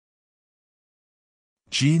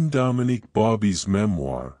Jean-Dominique Bauby's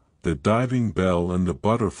memoir, The Diving Bell and the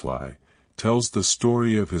Butterfly, tells the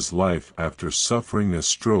story of his life after suffering a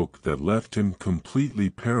stroke that left him completely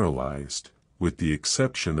paralyzed, with the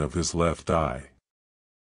exception of his left eye.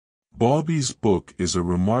 Bauby's book is a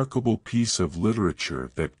remarkable piece of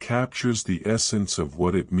literature that captures the essence of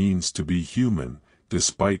what it means to be human,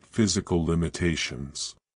 despite physical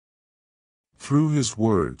limitations. Through his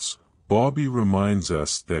words, Bauby reminds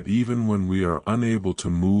us that even when we are unable to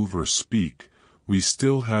move or speak, we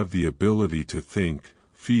still have the ability to think,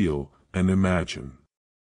 feel, and imagine.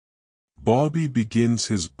 Bauby begins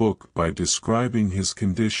his book by describing his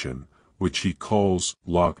condition, which he calls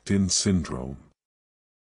locked-in syndrome.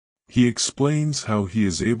 He explains how he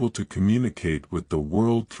is able to communicate with the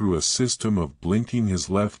world through a system of blinking his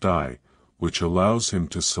left eye, which allows him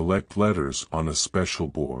to select letters on a special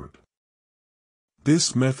board.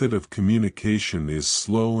 This method of communication is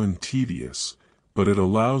slow and tedious, but it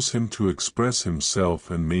allows him to express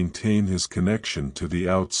himself and maintain his connection to the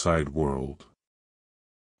outside world.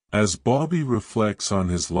 As Bauby reflects on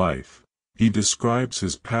his life, he describes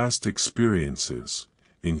his past experiences,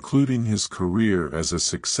 including his career as a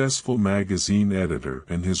successful magazine editor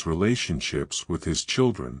and his relationships with his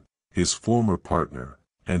children, his former partner,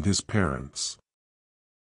 and his parents.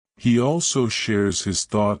 He also shares his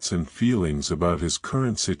thoughts and feelings about his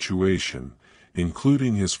current situation,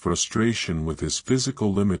 including his frustration with his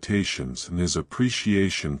physical limitations and his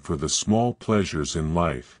appreciation for the small pleasures in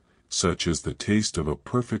life, such as the taste of a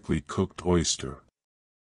perfectly cooked oyster.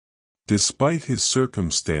 Despite his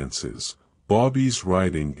circumstances, Bauby's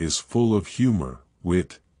writing is full of humor,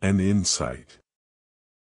 wit, and insight.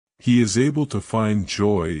 He is able to find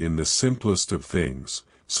joy in the simplest of things,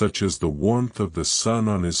 such as the warmth of the sun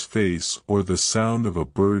on his face or the sound of a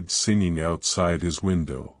bird singing outside his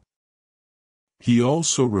window. He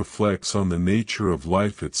also reflects on the nature of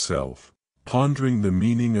life itself, pondering the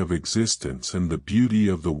meaning of existence and the beauty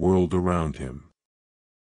of the world around him.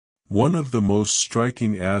 One of the most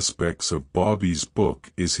striking aspects of Bauby's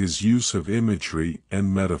book is his use of imagery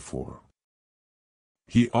and metaphor.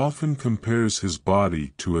 He often compares his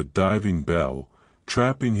body to a diving bell,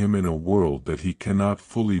 trapping him in a world that he cannot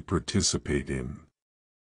fully participate in.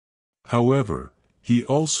 However, he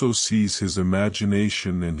also sees his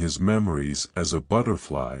imagination and his memories as a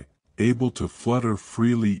butterfly, able to flutter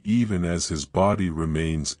freely even as his body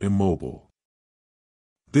remains immobile.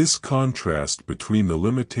 This contrast between the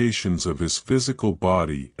limitations of his physical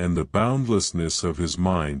body and the boundlessness of his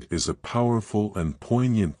mind is a powerful and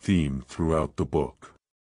poignant theme throughout the book.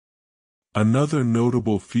 Another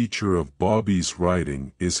notable feature of Bauby's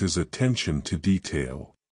writing is his attention to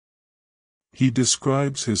detail. He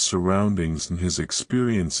describes his surroundings and his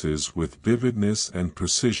experiences with vividness and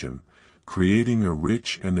precision, creating a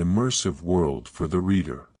rich and immersive world for the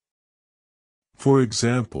reader. For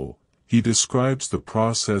example, he describes the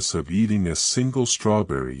process of eating a single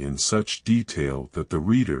strawberry in such detail that the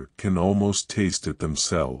reader can almost taste it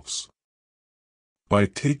themselves. By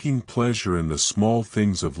taking pleasure in the small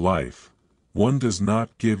things of life, one does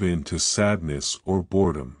not give in to sadness or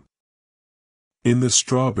boredom. In the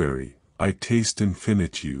strawberry, I taste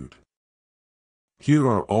infinitude. Here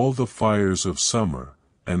are all the fires of summer,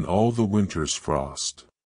 and all the winter's frost.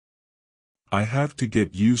 I have to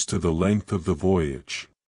get used to the length of the voyage.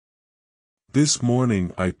 This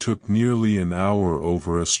morning I took nearly an hour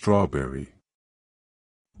over a strawberry.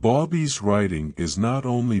 Bauby's writing is not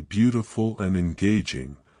only beautiful and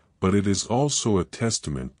engaging, but it is also a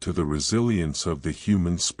testament to the resilience of the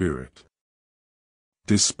human spirit.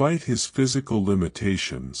 Despite his physical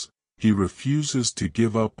limitations, he refuses to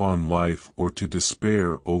give up on life or to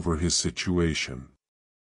despair over his situation.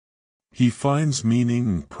 He finds meaning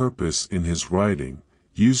and purpose in his writing,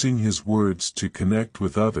 using his words to connect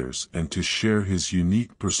with others and to share his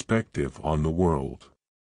unique perspective on the world.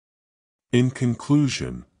 In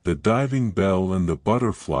conclusion, The Diving Bell and the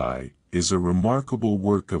Butterfly is a remarkable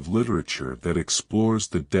work of literature that explores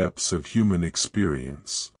the depths of human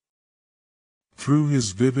experience. Through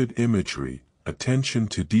his vivid imagery, attention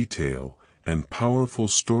to detail, and powerful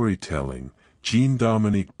storytelling,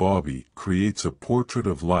 Jean-Dominique Bauby creates a portrait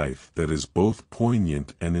of life that is both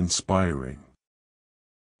poignant and inspiring.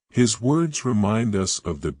 His words remind us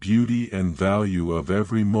of the beauty and value of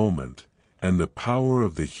every moment, and the power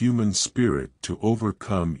of the human spirit to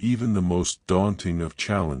overcome even the most daunting of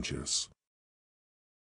challenges.